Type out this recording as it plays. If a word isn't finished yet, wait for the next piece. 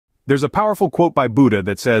There's a powerful quote by Buddha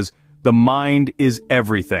that says, "The mind is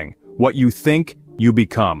everything. What you think, you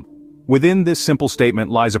become." Within this simple statement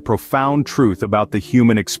lies a profound truth about the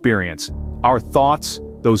human experience. Our thoughts,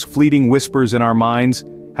 those fleeting whispers in our minds,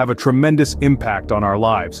 have a tremendous impact on our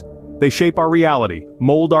lives. They shape our reality,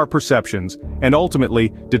 mold our perceptions, and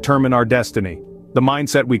ultimately determine our destiny. The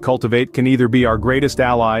mindset we cultivate can either be our greatest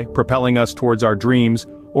ally, propelling us towards our dreams,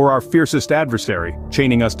 or our fiercest adversary,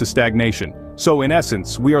 chaining us to stagnation. So in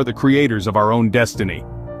essence, we are the creators of our own destiny.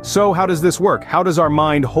 So how does this work? How does our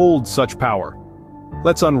mind hold such power?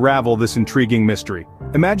 Let's unravel this intriguing mystery.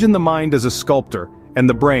 Imagine the mind as a sculptor, and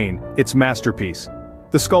the brain, its masterpiece.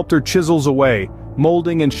 The sculptor chisels away,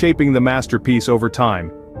 molding and shaping the masterpiece over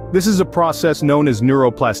time. This is a process known as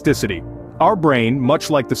neuroplasticity. Our brain, much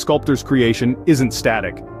like the sculptor's creation, isn't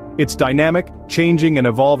static. It's dynamic, changing and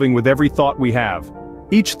evolving with every thought we have.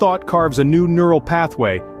 Each thought carves a new neural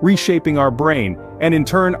pathway, reshaping our brain, and in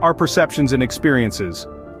turn our perceptions and experiences.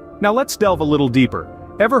 Now let's delve a little deeper.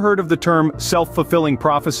 Ever heard of the term self-fulfilling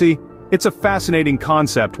prophecy? It's a fascinating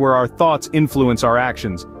concept where our thoughts influence our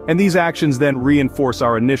actions, and these actions then reinforce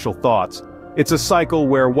our initial thoughts. It's a cycle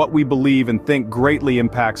where what we believe and think greatly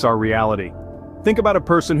impacts our reality. Think about a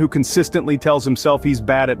person who consistently tells himself he's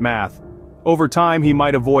bad at math. Over time, he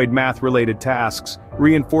might avoid math-related tasks,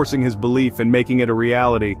 reinforcing his belief and making it a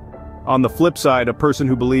reality. On the flip side, a person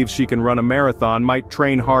who believes she can run a marathon might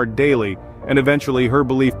train hard daily, and eventually her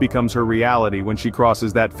belief becomes her reality when she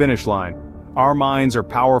crosses that finish line. Our minds are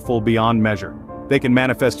powerful beyond measure. They can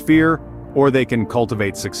manifest fear, or they can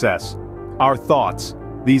cultivate success. Our thoughts,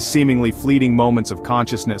 these seemingly fleeting moments of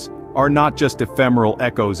consciousness, are not just ephemeral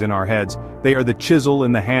echoes in our heads. They are the chisel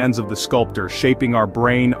in the hands of the sculptor, shaping our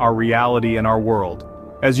brain, our reality, and our world.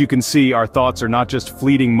 As you can see, our thoughts are not just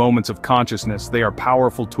fleeting moments of consciousness, they are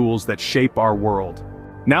powerful tools that shape our world.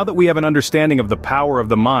 Now that we have an understanding of the power of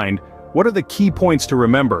the mind, what are the key points to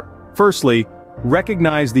remember? Firstly,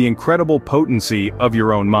 recognize the incredible potency of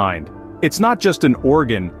your own mind. It's not just an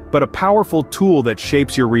organ, but a powerful tool that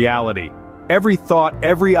shapes your reality. Every thought,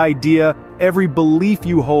 every idea, every belief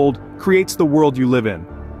you hold creates the world you live in.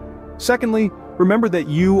 Secondly, remember that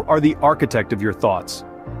you are the architect of your thoughts.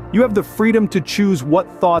 You have the freedom to choose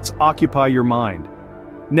what thoughts occupy your mind.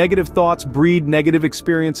 Negative thoughts breed negative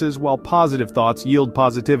experiences, while positive thoughts yield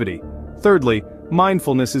positivity. Thirdly,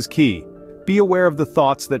 mindfulness is key. Be aware of the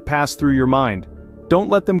thoughts that pass through your mind. Don't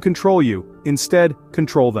let them control you, instead,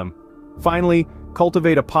 control them. Finally,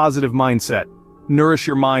 cultivate a positive mindset. Nourish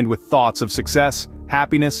your mind with thoughts of success,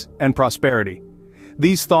 happiness, and prosperity.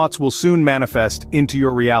 These thoughts will soon manifest into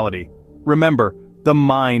your reality. Remember, the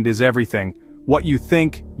mind is everything. What you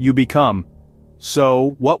think, you become.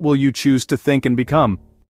 So, what will you choose to think and become?